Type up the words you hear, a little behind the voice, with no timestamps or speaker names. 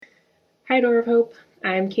Hi, Door of Hope.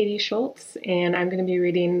 I'm Katie Schultz, and I'm going to be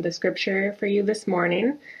reading the scripture for you this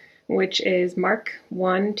morning, which is Mark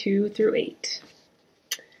 1, 2 through 8.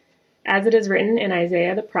 As it is written in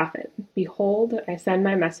Isaiah the prophet, "Behold, I send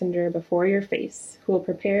my messenger before your face, who will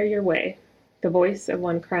prepare your way, the voice of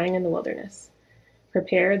one crying in the wilderness.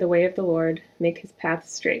 Prepare the way of the Lord, make his path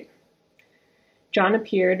straight." John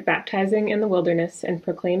appeared, baptizing in the wilderness and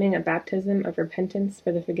proclaiming a baptism of repentance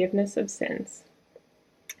for the forgiveness of sins.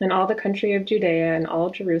 And all the country of Judea and all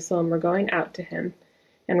Jerusalem were going out to him,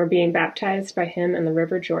 and were being baptized by him in the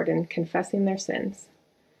river Jordan, confessing their sins.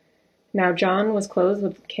 Now John was clothed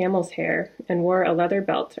with camel's hair, and wore a leather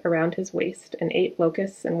belt around his waist, and ate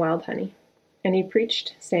locusts and wild honey. And he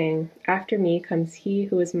preached, saying, "After me comes he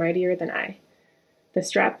who is mightier than I, the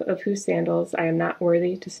strap of whose sandals I am not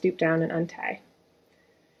worthy to stoop down and untie.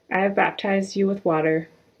 I have baptized you with water,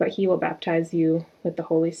 but he will baptize you with the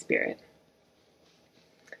Holy Spirit."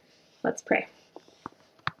 Let's pray.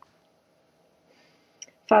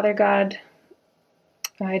 Father God,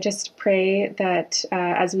 I just pray that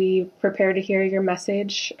as we prepare to hear your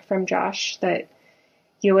message from Josh, that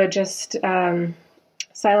you would just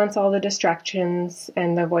silence all the distractions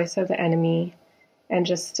and the voice of the enemy, and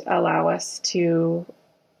just allow us to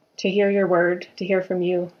hear your word, to hear from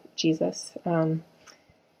you, Jesus.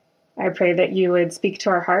 I pray that you would speak to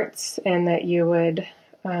our hearts, and that you would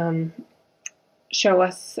show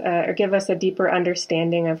us or give us a deeper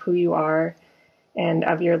understanding of who you are and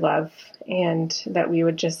of your love, and that we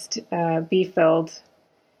would just be filled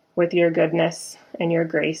with your goodness and your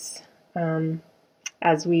grace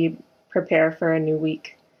as we prepare for a new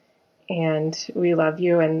week. And we love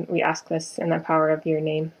you, and we ask this in the power of your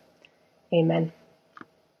name. Amen.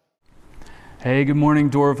 Hey, good morning,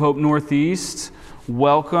 Door of Hope Northeast.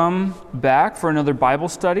 Welcome back for another Bible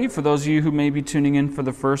study. For those of you who may be tuning in for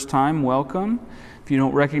the first time, welcome. If you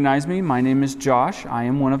don't recognize me, my name is Josh. I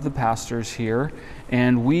am one of the pastors here,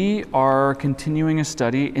 and we are continuing a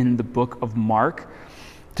study in the book of Mark.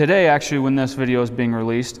 Today, actually, when this video is being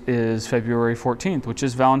released, is February 14th, which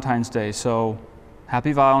is Valentine's Day. So,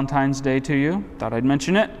 happy Valentine's Day to you. Thought I'd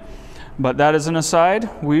mention it. But that is an aside.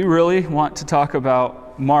 We really want to talk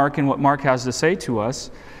about Mark and what Mark has to say to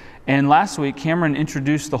us. And last week, Cameron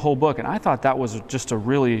introduced the whole book, and I thought that was just a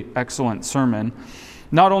really excellent sermon.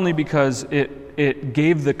 Not only because it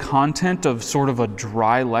gave the content of sort of a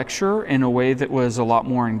dry lecture in a way that was a lot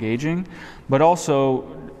more engaging, but also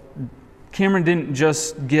Cameron didn't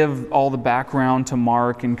just give all the background to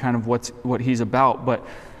Mark and kind of what he's about, but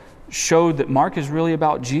showed that Mark is really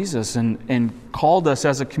about Jesus, and called us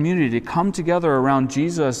as a community to come together around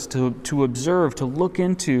Jesus, to observe, to look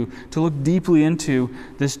deeply into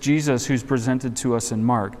this Jesus who's presented to us in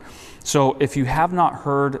Mark. So if you have not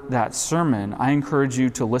heard that sermon, I encourage you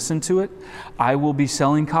to listen to it. I will be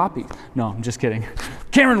selling copies. No, I'm just kidding.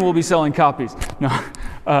 Cameron will be selling copies. No,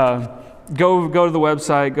 go to the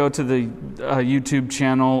website, go to the YouTube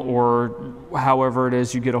channel, or however it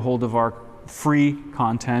is you get a hold of our free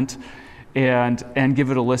content, and give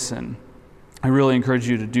it a listen. I really encourage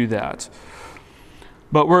you to do that.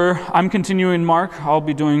 But I'm continuing Mark. I'll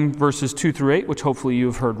be doing verses 2 through 8, which hopefully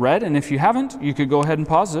you've heard read. And if you haven't, you could go ahead and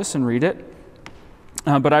pause this and read it.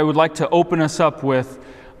 But I would like to open us up with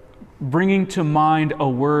bringing to mind a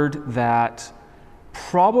word that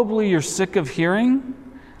probably you're sick of hearing.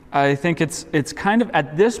 I think it's kind of,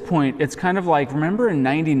 at this point, it's kind of like, remember in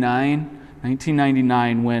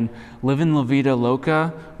 1999, when Livin' La Vida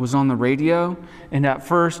Loca was on the radio, and at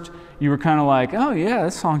first you were kind of like, oh yeah,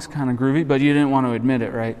 this song's kind of groovy, but you didn't want to admit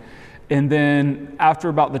it, right? And then after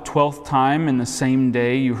about the 12th time in the same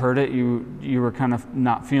day you heard it, you were kind of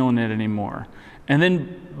not feeling it anymore. And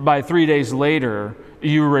then by 3 days later,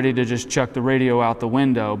 you were ready to just chuck the radio out the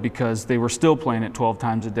window because they were still playing it 12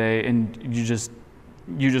 times a day, and you just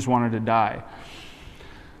wanted to die.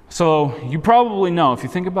 So you probably know, if you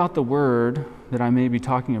think about the word that I may be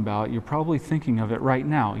talking about, you're probably thinking of it right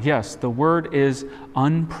now. Yes, the word is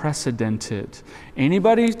unprecedented.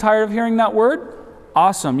 Anybody tired of hearing that word?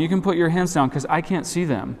 Awesome. You can put your hands down because I can't see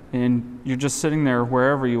them, and you're just sitting there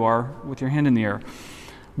wherever you are with your hand in the air.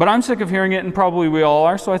 But I'm sick of hearing it, and probably we all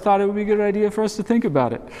are, so I thought it would be a good idea for us to think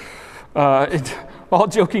about it. All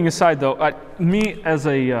joking aside, though, I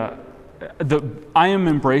am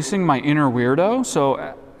embracing my inner weirdo,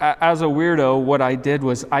 so as a weirdo, what I did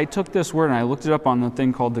was I took this word and I looked it up on the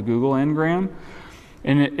thing called the Google Ngram.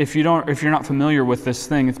 And if you're not familiar with this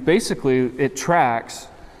thing, it tracks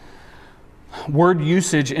word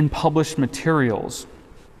usage in published materials.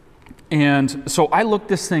 And so I looked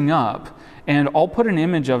this thing up, and I'll put an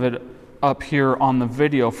image of it up here on the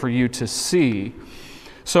video for you to see.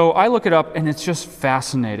 So I look it up, and it's just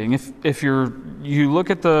fascinating. If you look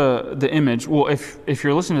at the image, well, if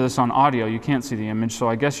you're listening to this on audio, you can't see the image, so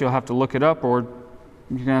I guess you'll have to look it up, or you're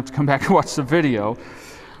going to have to come back and watch the video.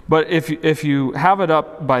 But if you have it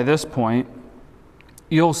up by this point,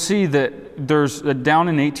 you'll see that there's down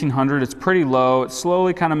in 1800, it's pretty low. It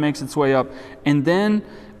slowly kind of makes its way up. And then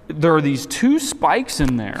there are these two spikes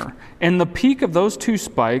in there. And the peak of those two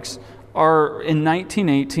spikes are in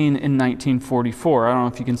 1918 and 1944. I don't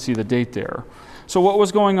know if you can see the date there. So what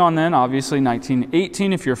was going on then? Obviously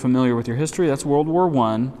 1918, if you're familiar with your history, that's World War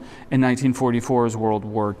I. And 1944 is World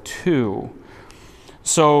War II.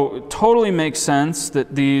 So it totally makes sense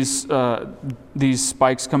that these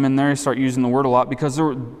spikes come in there. You start using the word a lot because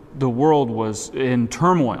the world was in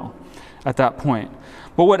turmoil at that point.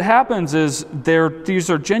 But what happens is these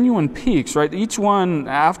are genuine peaks, right? Each one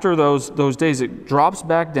after those days, it drops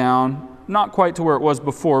back down, not quite to where it was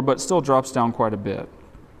before, but still drops down quite a bit.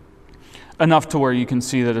 Enough to where you can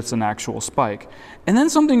see that it's an actual spike. And then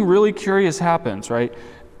something really curious happens, right?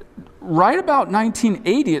 Right about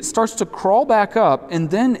 1980, it starts to crawl back up, and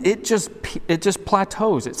then it just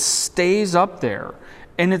plateaus. It stays up there,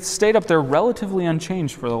 and it's stayed up there relatively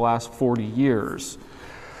unchanged for the last 40 years.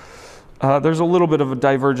 There's a little bit of a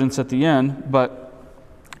divergence at the end, but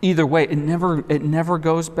either way, it never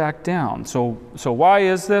goes back down. So why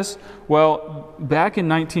is this? Well, back in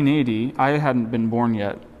 1980, I hadn't been born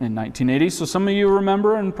yet in 1980, so some of you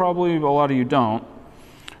remember, and probably a lot of you don't.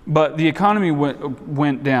 But the economy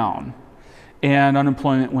went down, and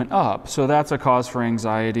unemployment went up. So that's a cause for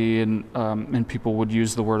anxiety, and people would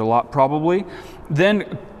use the word a lot probably.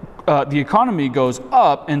 Then the economy goes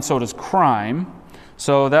up, and so does crime.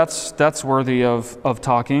 So that's worthy of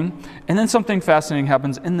talking. And then something fascinating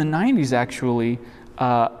happens in the 90s. Actually,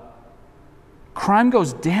 crime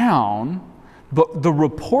goes down, but the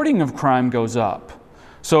reporting of crime goes up.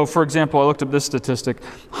 So, for example, I looked up this statistic.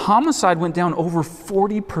 Homicide went down over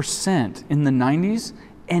 40% in the 90s,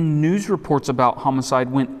 and news reports about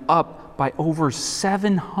homicide went up by over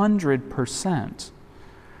 700%.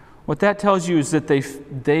 What that tells you is that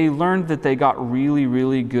they learned that they got really,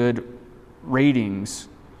 really good ratings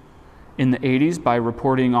in the 80s by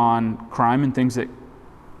reporting on crime and things that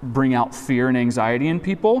bring out fear and anxiety in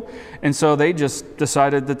people. And so they just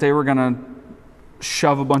decided that they were going to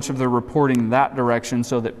shove a bunch of their reporting that direction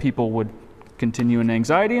so that people would continue in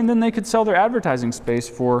anxiety, and then they could sell their advertising space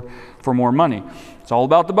for more money. It's all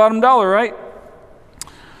about the bottom dollar, right?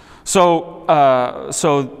 So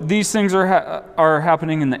these things are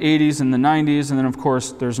happening in the 80s and the 90s, and then of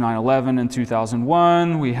course there's 9/11 in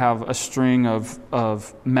 2001. We have a string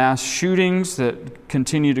of mass shootings that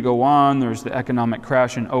continue to go on. There's the economic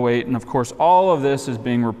crash in 2008, and of course all of this is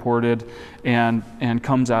being reported and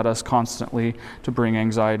comes at us constantly to bring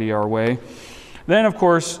anxiety our way. Then, of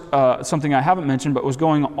course, something I haven't mentioned, but was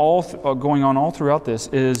going on all throughout this,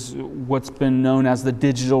 is what's been known as the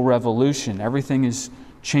digital revolution. Everything is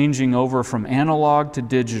changing over from analog to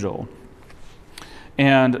digital.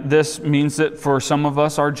 And this means that for some of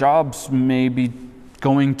us, our jobs may be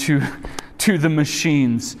going to the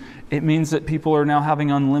machines. It means that people are now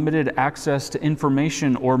having unlimited access to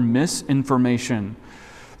information or misinformation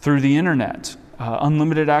through the internet.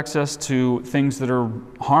 Unlimited access to things that are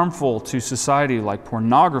harmful to society, like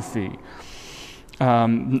pornography.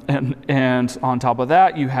 And on top of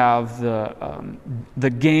that, you have the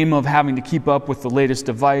game of having to keep up with the latest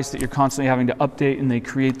device that you're constantly having to update, and they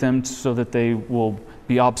create them so that they will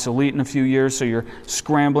be obsolete in a few years. So you're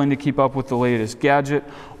scrambling to keep up with the latest gadget,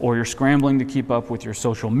 or you're scrambling to keep up with your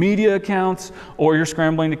social media accounts, or you're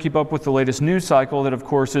scrambling to keep up with the latest news cycle that, of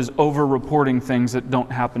course, is over-reporting things that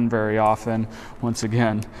don't happen very often, once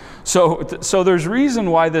again. So there's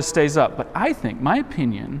reason why this stays up. But I think, my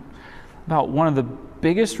opinion, about one of the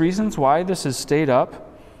biggest reasons why this has stayed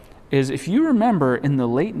up is, if you remember, in the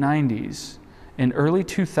late 90s and early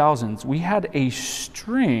 2000s, we had a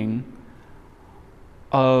string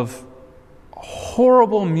of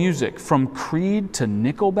horrible music, from Creed to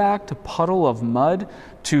Nickelback to Puddle of Mud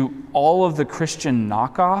to all of the Christian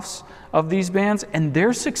knockoffs of these bands, and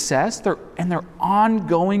their success and their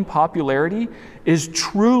ongoing popularity is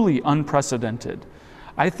truly unprecedented.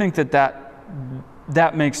 I think that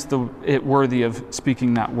makes it worthy of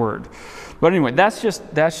speaking that word. But anyway, that's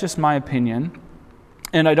just my opinion.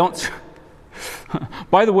 And I don't...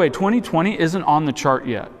 By the way, 2020 isn't on the chart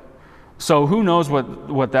yet. So who knows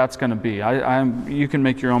what that's going to be. You can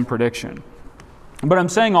make your own prediction. But I'm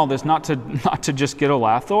saying all this not to just get a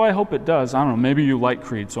laugh, though I hope it does. I don't know, maybe you like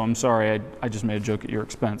Creed, so I'm sorry I just made a joke at your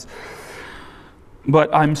expense.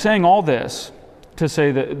 But I'm saying all this to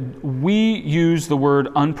say that we use the word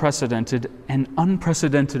unprecedented an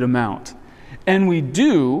unprecedented amount. And we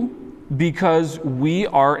do because we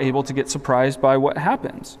are able to get surprised by what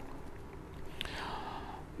happens.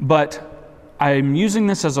 But I'm using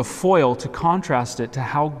this as a foil to contrast it to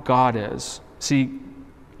how God is. See,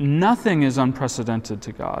 nothing is unprecedented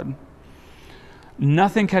to God.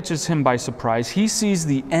 Nothing catches him by surprise. He sees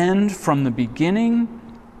the end from the beginning,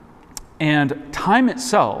 and time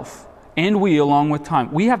itself, and we along with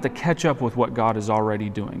time, we have to catch up with what God is already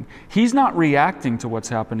doing. He's not reacting to what's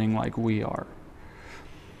happening like we are.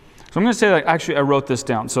 So I'm going to say, actually, I wrote this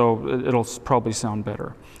down, so it'll probably sound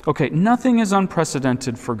better. Okay, nothing is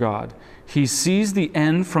unprecedented for God. He sees the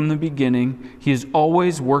end from the beginning. He is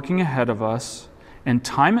always working ahead of us, and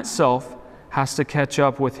time itself has to catch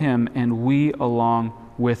up with him, and we along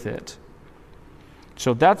with it.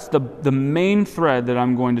 So that's the main thread that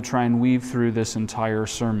I'm going to try and weave through this entire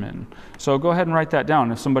sermon. So go ahead and write that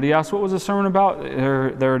down. If somebody asks, what was the sermon about?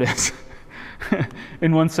 There it is,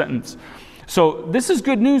 in one sentence. So this is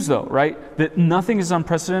good news, though, right? That nothing is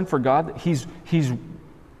unprecedented for God. That He's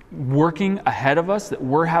working ahead of us, that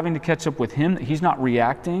we're having to catch up with him, that he's not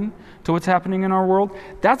reacting to what's happening in our world.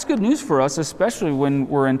 That's good news for us, especially when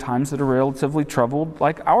we're in times that are relatively troubled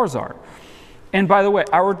like ours are. And by the way,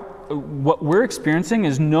 what we're experiencing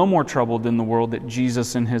is no more troubled than the world that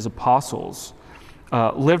Jesus and his apostles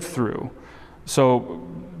lived through. So,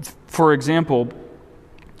 for example,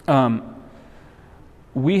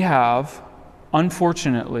 we have,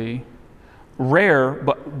 unfortunately, rare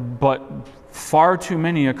but far too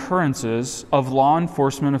many occurrences of law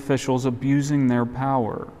enforcement officials abusing their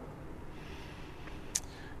power.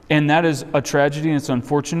 And that is a tragedy, and it's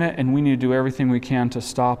unfortunate, and we need to do everything we can to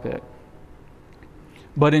stop it.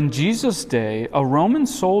 But in Jesus' day, a Roman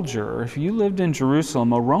soldier, if you lived in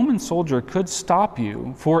Jerusalem, a Roman soldier could stop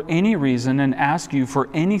you for any reason and ask you for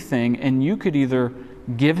anything, and you could either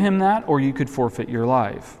give him that or you could forfeit your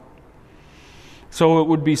life. So it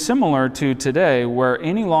would be similar to today, where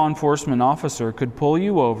any law enforcement officer could pull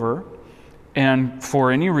you over and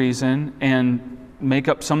for any reason and make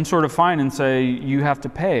up some sort of fine and say you have to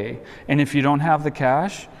pay. And if you don't have the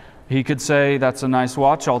cash, he could say, that's a nice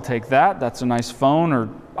watch, I'll take that. That's a nice phone or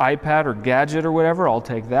iPad or gadget or whatever, I'll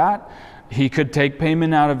take that. He could take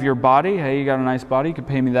payment out of your body. Hey, you got a nice body, you could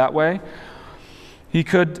pay me that way. He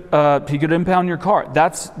could impound your car.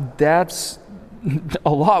 That's a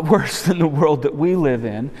lot worse than the world that we live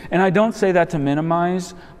in. And I don't say that to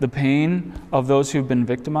minimize the pain of those who've been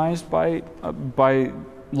victimized by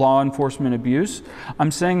law enforcement abuse. I'm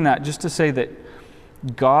saying that just to say that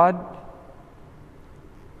God,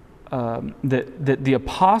 that the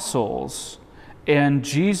apostles and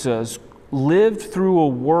Jesus lived through a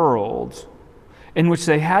world in which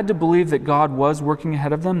they had to believe that God was working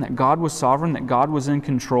ahead of them, that God was sovereign, that God was in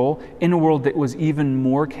control, in a world that was even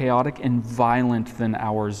more chaotic and violent than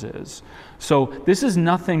ours is. So this is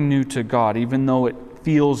nothing new to God, even though it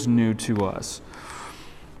feels new to us.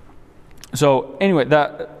 So anyway,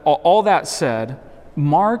 all that said,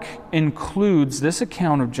 Mark includes this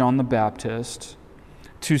account of John the Baptist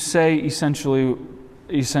to say essentially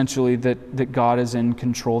that God is in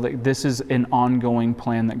control, that this is an ongoing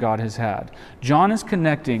plan that God has had. John is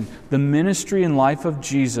connecting the ministry and life of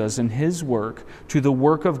Jesus and his work to the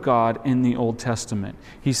work of God in the Old Testament.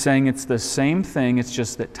 He's saying it's the same thing, it's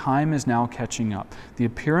just that time is now catching up. The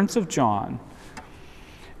appearance of John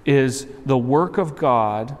is the work of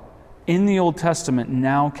God in the Old Testament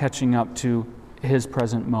now catching up to his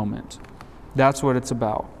present moment. That's what it's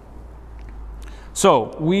about.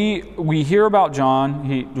 So we hear about John.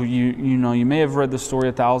 You may have read the story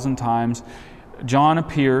 1,000 times. John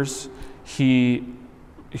appears. He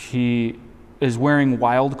is wearing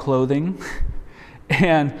wild clothing,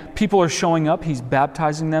 and people are showing up. He's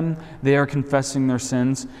baptizing them. They are confessing their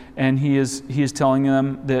sins, and he is telling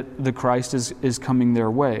them that the Christ is coming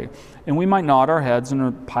their way. And we might nod our heads in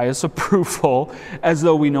a pious approval, as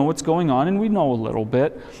though we know what's going on, and we know a little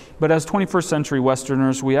bit. But as 21st century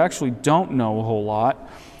Westerners, we actually don't know a whole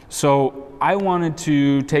lot. So I wanted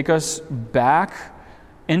to take us back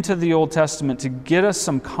into the Old Testament to get us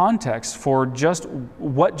some context for just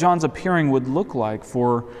what John's appearing would look like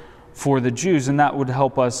for the Jews, and that would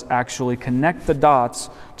help us actually connect the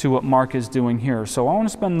dots to what Mark is doing here. So I want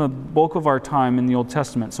to spend the bulk of our time in the Old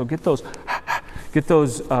Testament. So get those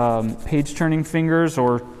page-turning fingers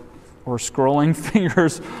or scrolling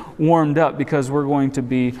fingers warmed up, because we're going to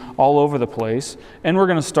be all over the place. And we're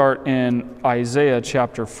going to start in Isaiah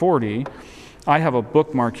chapter 40. I have a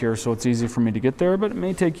bookmark here, so it's easy for me to get there, but it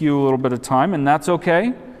may take you a little bit of time, and that's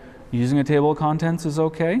okay. Using a table of contents is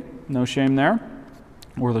okay. No shame there.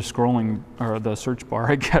 or the scrolling, or the search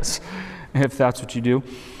bar, I guess, if that's what you do.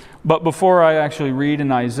 But before I actually read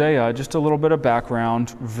in Isaiah, just a little bit of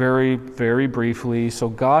background, very, very briefly. So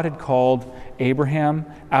God had called Abraham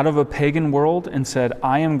out of a pagan world and said,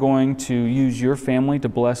 I am going to use your family to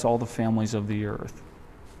bless all the families of the earth.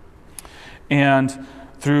 And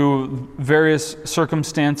through various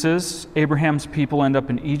circumstances, Abraham's people end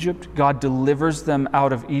up in Egypt. God delivers them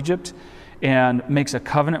out of Egypt and makes a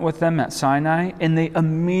covenant with them at Sinai, and they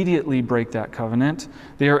immediately break that covenant.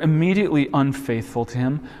 They are immediately unfaithful to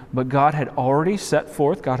him, but God had already set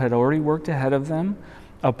forth, God had already worked ahead of them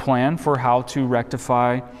a plan for how to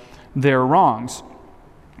rectify their wrongs.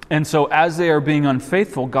 And so as they are being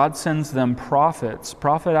unfaithful, God sends them prophets,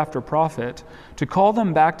 prophet after prophet, to call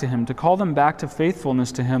them back to him, to call them back to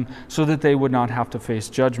faithfulness to him so that they would not have to face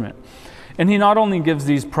judgment. And he not only gives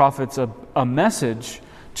these prophets a message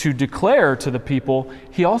to declare to the people,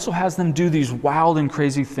 he also has them do these wild and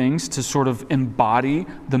crazy things to sort of embody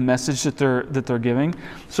the message that they're giving.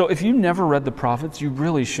 So if you never read the prophets, you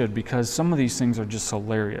really should, because some of these things are just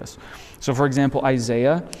hilarious. So for example,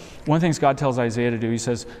 Isaiah, one of the things God tells Isaiah to do, he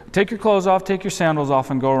says, take your clothes off, take your sandals off,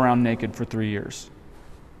 and go around naked for 3 years.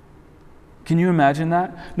 Can you imagine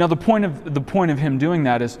that? Now the point of him doing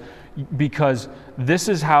that is because this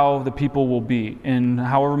is how the people will be in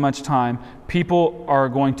however much time. People are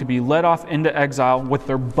going to be led off into exile with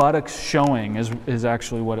their buttocks showing, is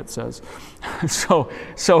actually what it says. So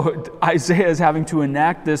Isaiah is having to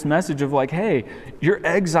enact this message of like, hey, your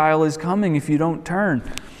exile is coming if you don't turn.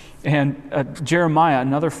 And Jeremiah,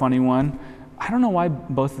 another funny one. I don't know why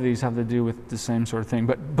both of these have to do with the same sort of thing,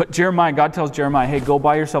 but Jeremiah, God tells Jeremiah, hey, go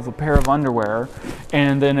buy yourself a pair of underwear.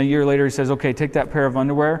 And then a year later he says, okay, take that pair of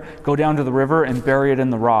underwear, go down to the river and bury it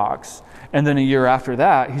in the rocks. And then a year after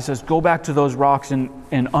that, he says, go back to those rocks and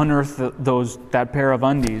unearth that pair of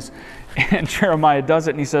undies. And Jeremiah does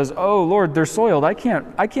it and he says, oh Lord, they're soiled. I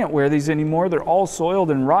can't wear these anymore. They're all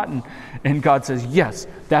soiled and rotten. And God says, yes,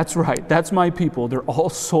 that's right. That's my people. They're all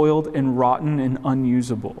soiled and rotten and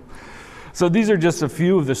unusable. So these are just a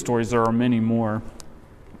few of the stories. There are many more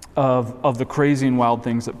of the crazy and wild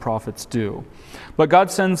things that prophets do. But God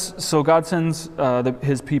sends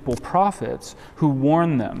his people prophets who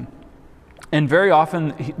warn them. And very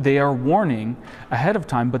often they are warning ahead of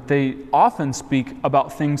time, but they often speak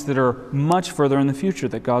about things that are much further in the future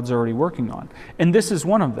that God's already working on. And this is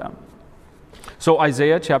one of them. So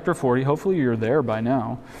Isaiah chapter 40, hopefully you're there by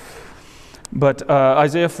now. But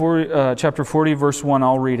Isaiah 40, chapter 40, verse 1,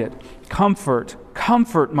 I'll read it. Comfort,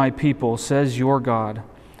 comfort my people, says your God.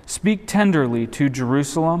 Speak tenderly to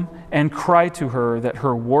Jerusalem and cry to her that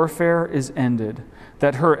her warfare is ended,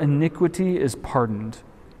 that her iniquity is pardoned,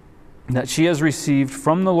 that she has received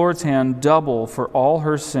from the Lord's hand double for all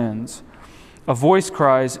her sins. A voice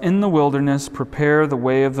cries, in the wilderness, prepare the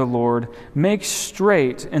way of the Lord. Make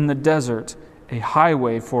straight in the desert a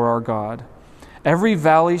highway for our God. Every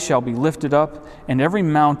valley shall be lifted up, and every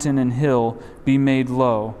mountain and hill be made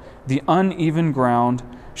low. The uneven ground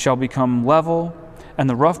shall become level, and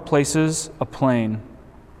the rough places a plain.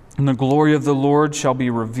 And the glory of the Lord shall be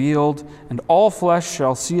revealed, and all flesh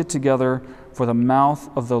shall see it together, for the mouth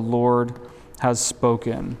of the Lord has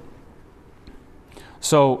spoken.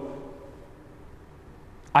 So,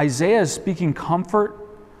 Isaiah is speaking comfort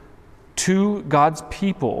to God's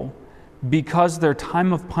people because their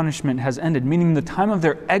time of punishment has ended, meaning the time of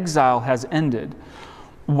their exile has ended.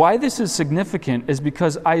 Why this is significant is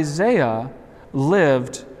because Isaiah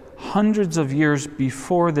lived hundreds of years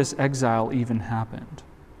before this exile even happened.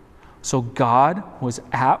 So God was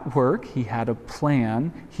at work, he had a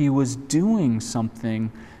plan, he was doing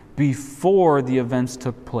something before the events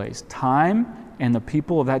took place. Time and the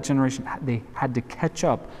people of that generation, they had to catch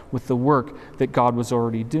up with the work that God was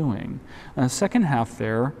already doing. And the second half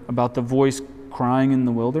there, about the voice crying in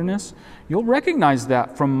the wilderness, you'll recognize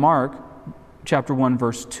that from Mark chapter 1,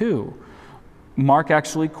 verse 2. Mark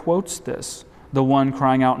actually quotes this, the one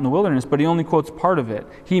crying out in the wilderness, but he only quotes part of it.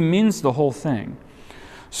 He means the whole thing.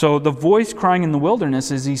 So the voice crying in the wilderness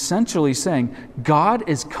is essentially saying, God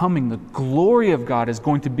is coming. The glory of God is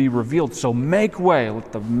going to be revealed. So make way.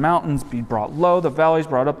 Let the mountains be brought low, the valleys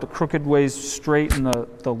brought up, the crooked ways straight, and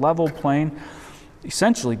the level plain.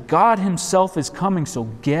 Essentially, God himself is coming, so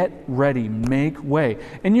get ready, make way.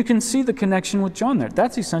 And you can see the connection with John there.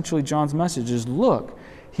 That's essentially John's message is, look,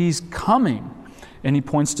 he's coming. And he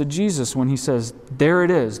points to Jesus when he says, there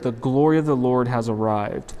it is, the glory of the Lord has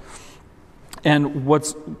arrived. And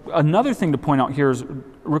what's another thing to point out here is,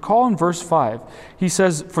 recall in verse 5, he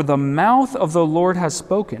says, for the mouth of the Lord has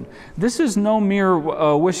spoken. This is no mere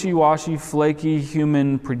wishy-washy, flaky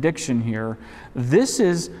human prediction here. This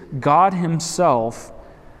is God himself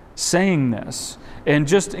saying this. And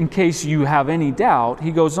just in case you have any doubt,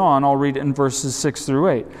 he goes on, I'll read it in verses 6 through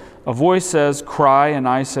 8. A voice says, "Cry," and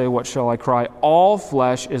I say, "What shall I cry? All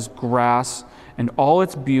flesh is grass, and all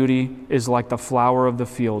its beauty is like the flower of the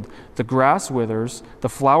field. The grass withers, the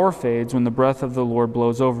flower fades when the breath of the Lord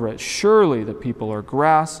blows over it. Surely the people are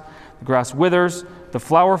grass. The grass withers, the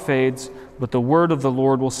flower fades, but the word of the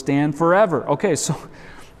Lord will stand forever." Okay, so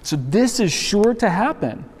this is sure to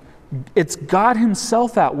happen. It's God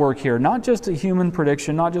himself at work here, not just a human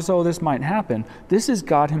prediction, not just, oh, this might happen. This is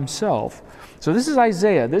God himself. So this is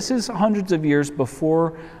Isaiah. This is hundreds of years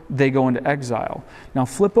before they go into exile. Now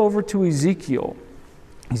flip over to Ezekiel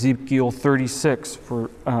 36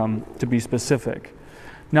 to be specific.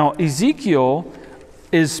 Now Ezekiel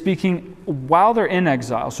is speaking while they're in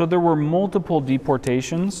exile. So there were multiple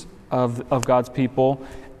deportations of God's people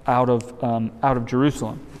out of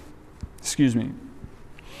Jerusalem. Excuse me.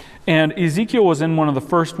 And Ezekiel was in one of the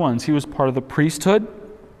first ones. He was part of the priesthood,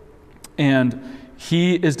 and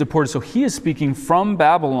he is deported. So he is speaking from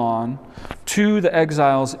Babylon to the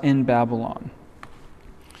exiles in Babylon.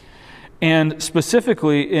 And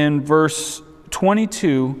specifically in verse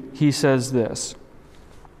 22, he says this,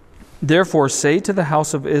 "Therefore say to the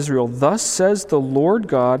house of Israel, thus says the Lord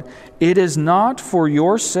God, it is not for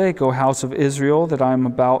your sake, O house of Israel, that I am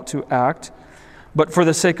about to act, but for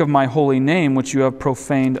the sake of my holy name, which you have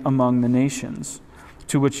profaned among the nations,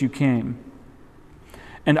 to which you came.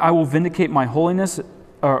 And I will vindicate my holiness,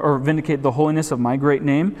 or vindicate the holiness of my great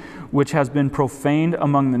name, which has been profaned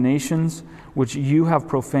among the nations, which you have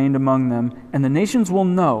profaned among them. And the nations will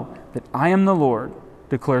know that I am the Lord,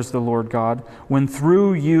 declares the Lord God, when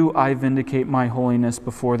through you I vindicate my holiness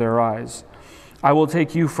before their eyes. I will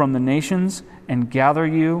take you from the nations and gather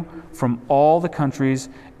you from all the countries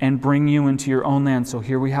and bring you into your own land." So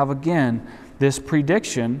here we have again this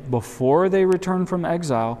prediction before they return from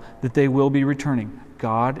exile that they will be returning.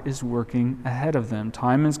 God is working ahead of them.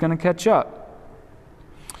 Time is going to catch up.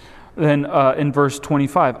 Then in verse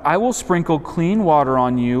 25, "I will sprinkle clean water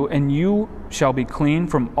on you, and you shall be clean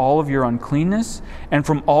from all of your uncleanness, and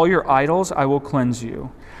from all your idols I will cleanse you.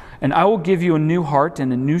 And I will give you a new heart,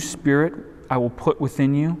 and a new spirit I will put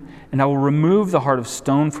within you, and I will remove the heart of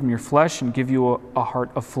stone from your flesh and give you a heart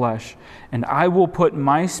of flesh. And I will put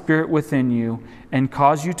my spirit within you and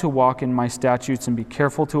cause you to walk in my statutes and be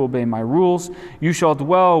careful to obey my rules. You shall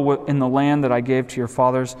dwell in the land that I gave to your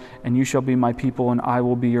fathers, and you shall be my people, and I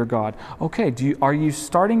will be your God." Okay, are you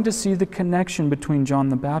starting to see the connection between John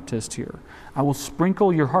the Baptist here? I will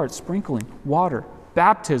sprinkle your heart, sprinkling, water,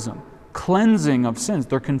 baptism, cleansing of sins.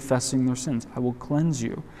 They're confessing their sins. I will cleanse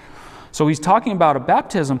you. So he's talking about a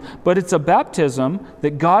baptism, but it's a baptism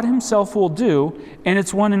that God himself will do, and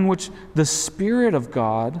it's one in which the Spirit of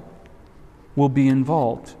God will be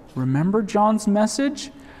involved. Remember John's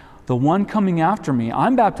message? The one coming after me,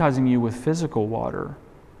 I'm baptizing you with physical water,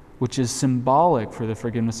 which is symbolic for the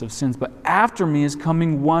forgiveness of sins, but after me is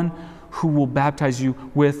coming one who will baptize you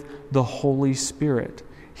with the Holy Spirit.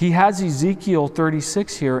 He has Ezekiel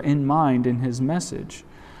 36 here in mind in his message.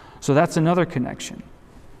 So that's another connection.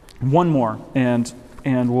 One more, and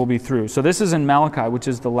we'll be through. So this is in Malachi, which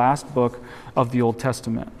is the last book of the Old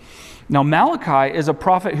Testament. Now, Malachi is a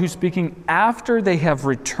prophet who's speaking after they have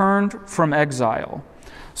returned from exile.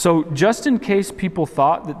 So just in case people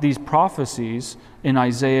thought that these prophecies in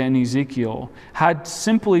Isaiah and Ezekiel had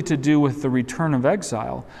simply to do with the return of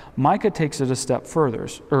exile, Malachi takes it a step further.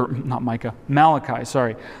 Malachi,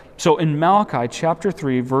 sorry. So in Malachi chapter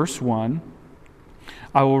 3, verse 1,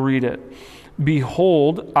 I will read it.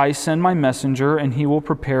 "Behold, I send my messenger, and he will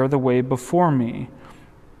prepare the way before me."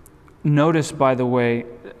 Notice, by the way,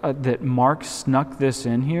 that Mark snuck this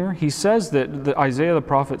in here. He says that Isaiah the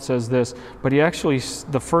prophet says this, but he actually,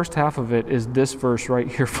 the first half of it is this verse right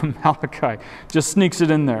here from Malachi. Just sneaks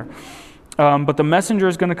it in there. "But the messenger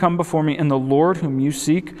is going to come before me, and the Lord whom you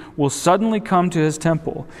seek will suddenly come to his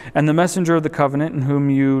temple, and the messenger of the covenant in whom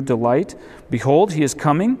you delight. Behold, he is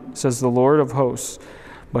coming, says the Lord of hosts.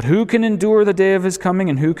 But who can endure the day of his coming,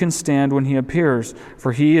 and who can stand when he appears?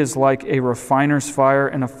 For he is like a refiner's fire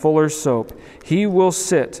and a fuller's soap. He will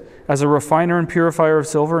sit as a refiner and purifier of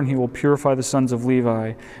silver, and he will purify the sons of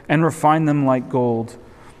Levi and refine them like gold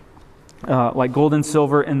and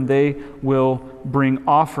silver, and they will bring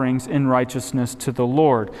offerings in righteousness to the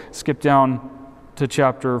Lord." Skip down to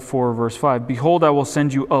chapter 4, verse 5. "Behold, I will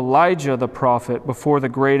send you Elijah the prophet before the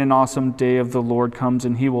great and awesome day of the Lord comes,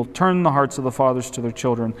 and he will turn the hearts of the fathers to their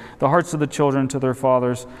children, the hearts of the children to their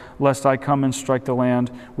fathers, lest I come and strike the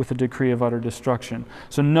land with a decree of utter destruction."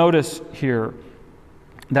 So notice here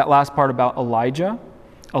that last part about Elijah.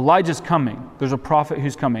 Elijah's coming. There's a prophet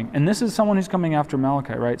who's coming. And this is someone who's coming after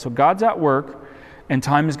Malachi, right? So God's at work, and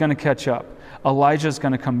time is going to catch up. Elijah's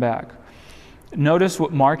going to come back. Notice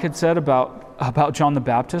what Mark had said about John the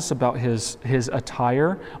Baptist, about his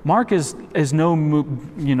attire. Mark is no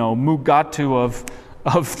Mugatu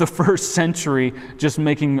of the first century, just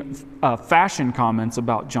making fashion comments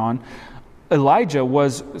about John. Elijah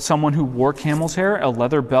was someone who wore camel's hair, a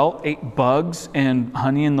leather belt, ate bugs and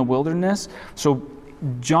honey in the wilderness. So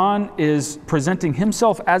John is presenting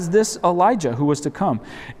himself as this Elijah who was to come.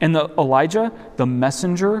 And the Elijah, the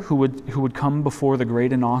messenger who would come before the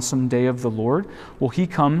great and awesome day of the Lord, well, he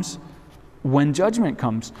comes when judgment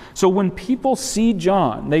comes. So when people see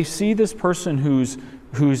John, they see this person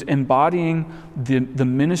who's embodying the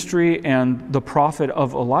ministry and the prophet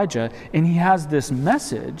of Elijah, and he has this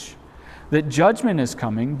message that judgment is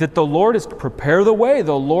coming, that the Lord is to prepare the way,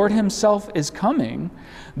 the Lord himself is coming.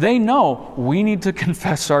 They know we need to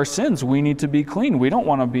confess our sins. We need to be clean. We don't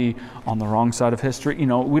want to be on the wrong side of history. We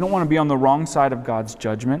don't want to be on the wrong side of God's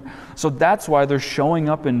judgment. So that's why they're showing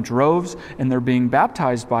up in droves and they're being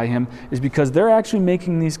baptized by him, is because they're actually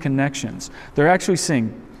making these connections. They're actually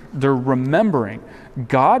seeing, they're remembering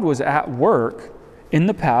God was at work in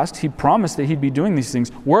the past. He promised that he'd be doing these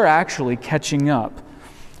things. We're actually catching up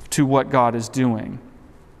to what God is doing.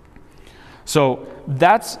 So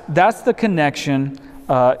that's the connection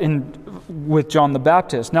with John the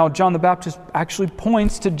Baptist. Now, John the Baptist actually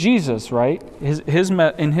points to Jesus, right?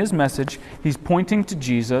 In his message, he's pointing to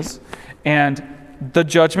Jesus, and the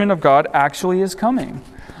judgment of God actually is coming.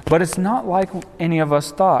 But it's not like any of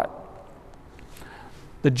us thought.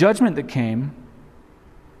 The judgment that came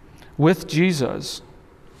with Jesus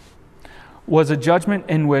was a judgment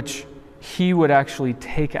in which he would actually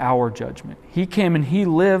take our judgment. He came and he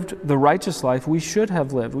lived the righteous life we should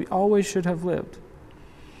have lived. We always should have lived.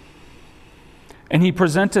 And he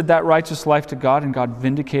presented that righteous life to God, and God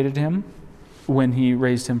vindicated him when he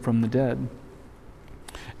raised him from the dead.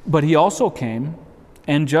 But he also came,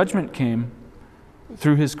 and judgment came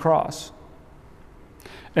through his cross.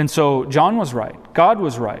 And so John was right. God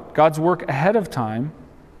was right. God's work ahead of time,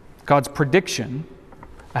 God's prediction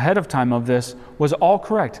ahead of time of this was all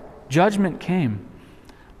correct. Judgment came,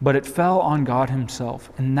 but it fell on God himself,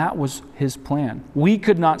 and that was his plan. We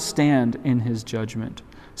could not stand in his judgment,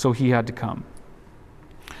 so he had to come.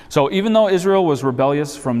 So even though Israel was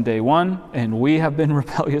rebellious from day one, and we have been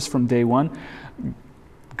rebellious from day one,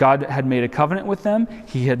 God had made a covenant with them.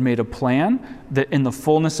 He had made a plan that in the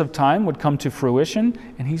fullness of time would come to fruition,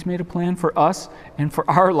 and he's made a plan for us and for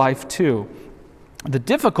our life too. The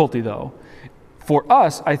difficulty, though, for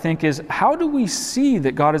us, I think, is how do we see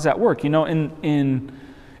that God is at work? In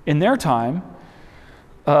their time,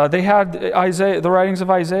 they had the writings of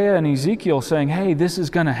Isaiah and Ezekiel saying, hey, this is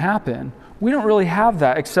going to happen. We don't really have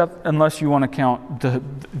that, except unless you want to count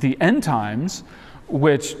the end times,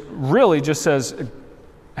 which really just says,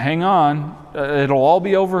 hang on, it'll all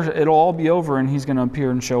be over, and he's going to appear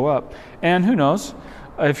and show up. And who knows?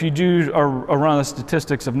 If you do a run of the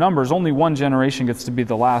statistics of numbers, only one generation gets to be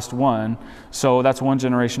the last one. So that's one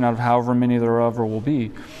generation out of however many there ever will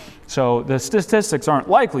be. So the statistics aren't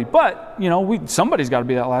likely, but somebody's got to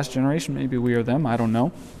be that last generation. Maybe we or them, I don't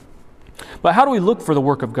know. But how do we look for the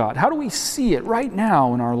work of God? How do we see it right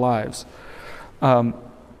now in our lives?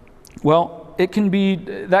 Well, that can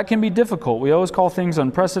be difficult. We always call things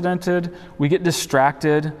unprecedented. We get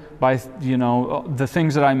distracted by the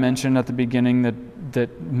things that I mentioned at the beginning that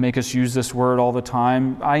make us use this word all the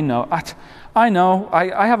time. I know. I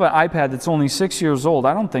have an iPad that's only 6 years old.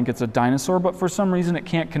 I don't think it's a dinosaur, but for some reason it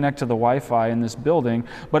can't connect to the Wi-Fi in this building,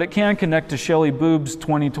 but it can connect to Shelly Boob's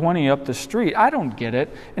 2020 up the street. I don't get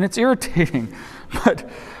it, and it's irritating.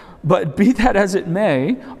 But be that as it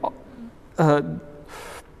may,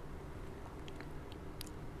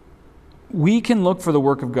 we can look for the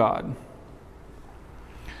work of God.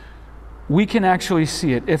 We can actually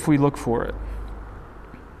see it if we look for it.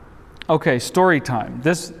 Okay, story time.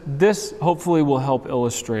 This hopefully will help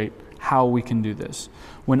illustrate how we can do this.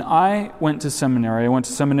 When I went to seminary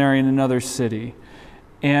in another city,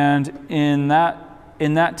 and in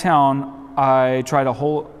that town, I tried a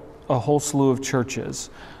whole slew of churches.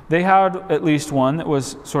 They had at least one that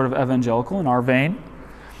was sort of evangelical in our vein,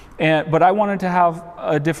 but I wanted to have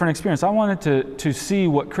a different experience. I wanted to see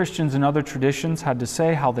what Christians in other traditions had to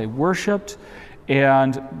say, how they worshiped,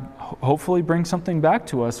 and hopefully bring something back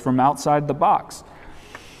to us from outside the box.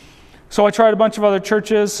 So I tried a bunch of other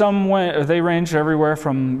churches. They ranged everywhere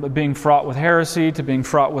from being fraught with heresy to being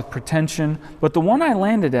fraught with pretension. But the one I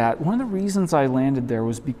landed at, one of the reasons I landed there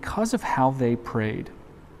was because of how they prayed.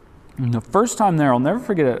 And the first time there, I'll never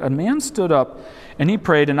forget it, a man stood up and he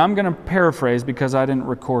prayed, and I'm going to paraphrase because I didn't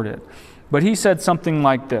record it. But he said something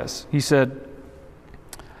like this. He said,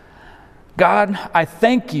 God, I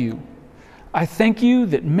thank you. I thank you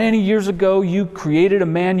that many years ago you created a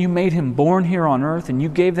man, you made him born here on earth, and you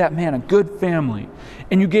gave that man a good family,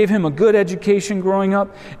 and you gave him a good education growing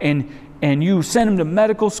up, and you sent him to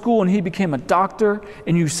medical school and he became a doctor,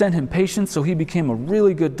 and you sent him patients so he became a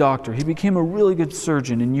really good doctor. He became a really good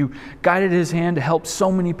surgeon, and you guided his hand to help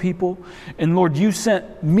so many people. And Lord, you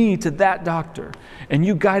sent me to that doctor, and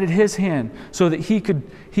you guided his hand so that he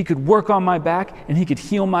could work on my back and he could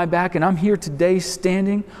heal my back. And I'm here today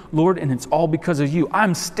standing, Lord, and it's all because of you.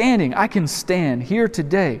 I'm standing. I can stand here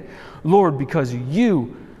today, Lord, because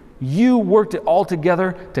you worked it all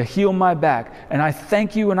together to heal my back. And I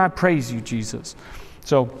thank you and I praise you, Jesus.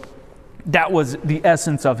 So that was the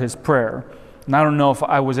essence of his prayer. And I don't know if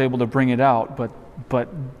I was able to bring it out, but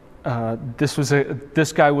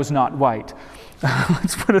this guy was not white.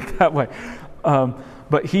 Let's put it that way.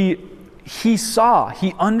 But he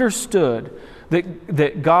understood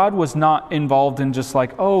that God was not involved in just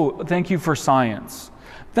like, oh, thank you for science.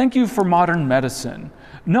 Thank you for modern medicine.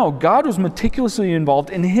 No, God was meticulously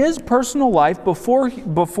involved in his personal life before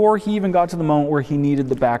he even got to the moment where he needed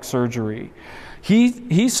the back surgery.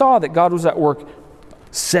 He saw that God was at work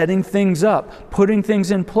setting things up, putting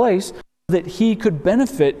things in place so that he could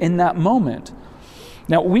benefit in that moment.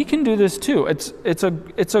 Now, we can do this too. It's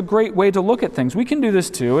a great way to look at things. We can do this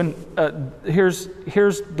too, and here's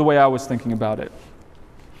the way I was thinking about it.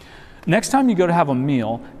 Next time you go to have a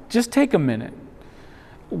meal, just take a minute.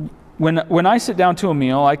 When I sit down to a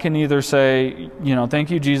meal, I can either say, thank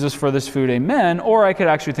you, Jesus, for this food, amen, or I could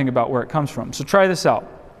actually think about where it comes from. So try this out.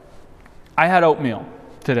 I had oatmeal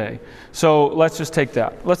today. So let's just take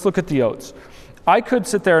that. Let's look at the oats. I could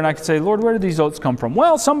sit there and I could say, Lord, where did these oats come from?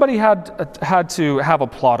 Well, somebody had to have a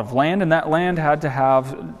plot of land, and that land had to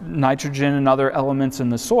have nitrogen and other elements in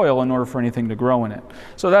the soil in order for anything to grow in it.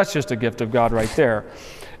 So that's just a gift of God right there.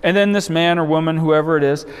 And then this man or woman, whoever it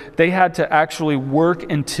is, they had to actually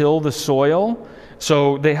work and till the soil.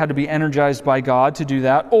 So they had to be energized by God to do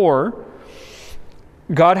that. Or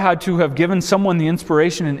God had to have given someone the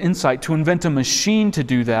inspiration and insight to invent a machine to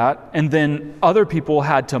do that. And then other people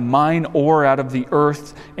had to mine ore out of the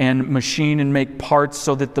earth and machine and make parts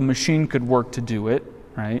so that the machine could work to do it,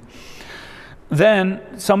 right?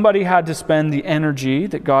 Then somebody had to spend the energy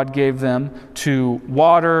that God gave them to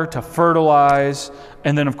water, to fertilize,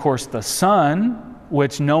 and then of course the sun,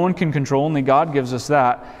 which no one can control, only God gives us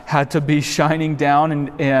that, had to be shining down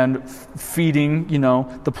and feeding,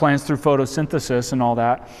 the plants through photosynthesis and all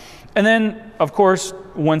that. And then, of course,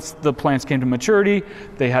 once the plants came to maturity,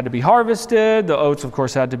 they had to be harvested. The oats, of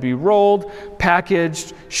course, had to be rolled,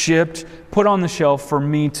 packaged, shipped, put on the shelf for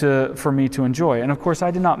me to enjoy. And of course, I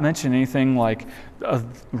did not mention anything like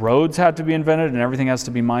roads had to be invented and everything has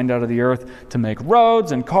to be mined out of the earth to make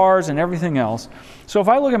roads and cars and everything else. So if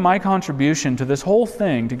I look at my contribution to this whole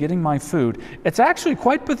thing, to getting my food, it's actually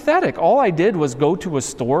quite pathetic. All I did was go to a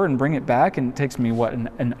store and bring it back, and it takes me,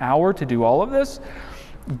 an hour to do all of this?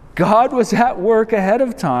 God was at work ahead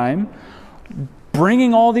of time,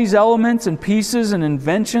 bringing all these elements and pieces and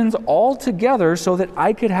inventions all together so that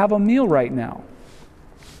I could have a meal right now.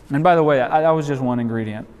 And by the way, that was just one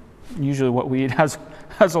ingredient. Usually what we eat has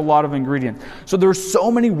a lot of ingredients. So there's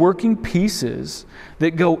so many working pieces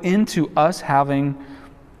that go into us having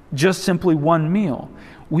just simply one meal.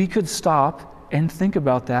 We could stop and think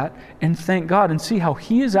about that and thank God and see how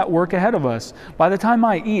He is at work ahead of us. By the time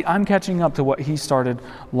I eat, I'm catching up to what He started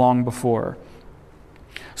long before.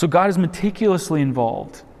 So God is meticulously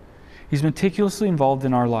involved. He's meticulously involved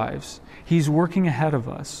in our lives. He's working ahead of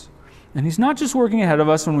us. And He's not just working ahead of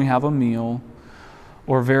us when we have a meal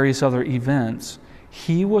or various other events.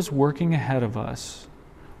 He was working ahead of us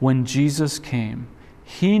when Jesus came.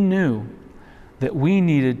 He knew that we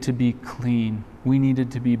needed to be clean. We needed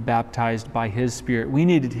to be baptized by His Spirit. We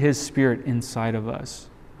needed His Spirit inside of us.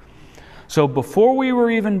 So before we were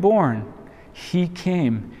even born, He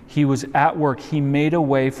came. He was at work. He made a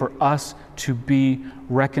way for us to be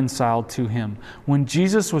reconciled to Him. When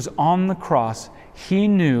Jesus was on the cross, He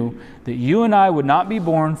knew that you and I would not be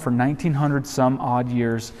born for 1900 some odd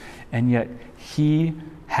years, and yet He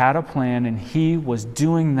had a plan and He was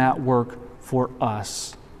doing that work for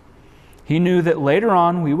us. He knew that later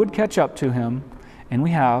on we would catch up to Him, and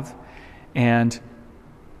we have, and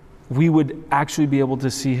we would actually be able to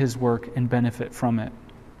see His work and benefit from it.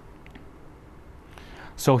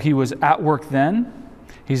 So He was at work then.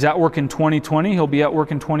 He's at work in 2020. He'll be at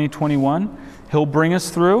work in 2021. He'll bring us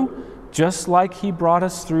through. just like he brought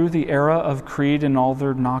us through the era of Creed and all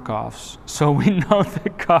their knockoffs. So we know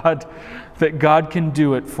that God can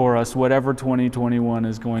do it for us, whatever 2021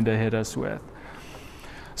 is going to hit us with.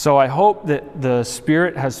 So I hope that the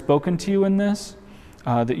Spirit has spoken to you in this,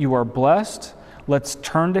 that you are blessed. Let's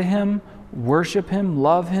turn to Him, worship Him,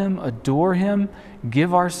 love Him, adore Him,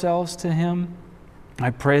 give ourselves to Him. I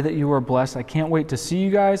pray that you are blessed. I can't wait to see you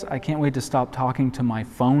guys. I can't wait to stop talking to my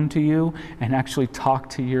phone to you and actually talk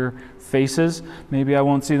to your faces. Maybe I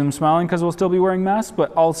won't see them smiling because we'll still be wearing masks,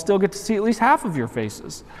 but I'll still get to see at least half of your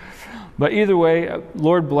faces. But either way,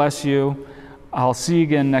 Lord bless you. I'll see you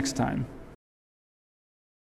again next time.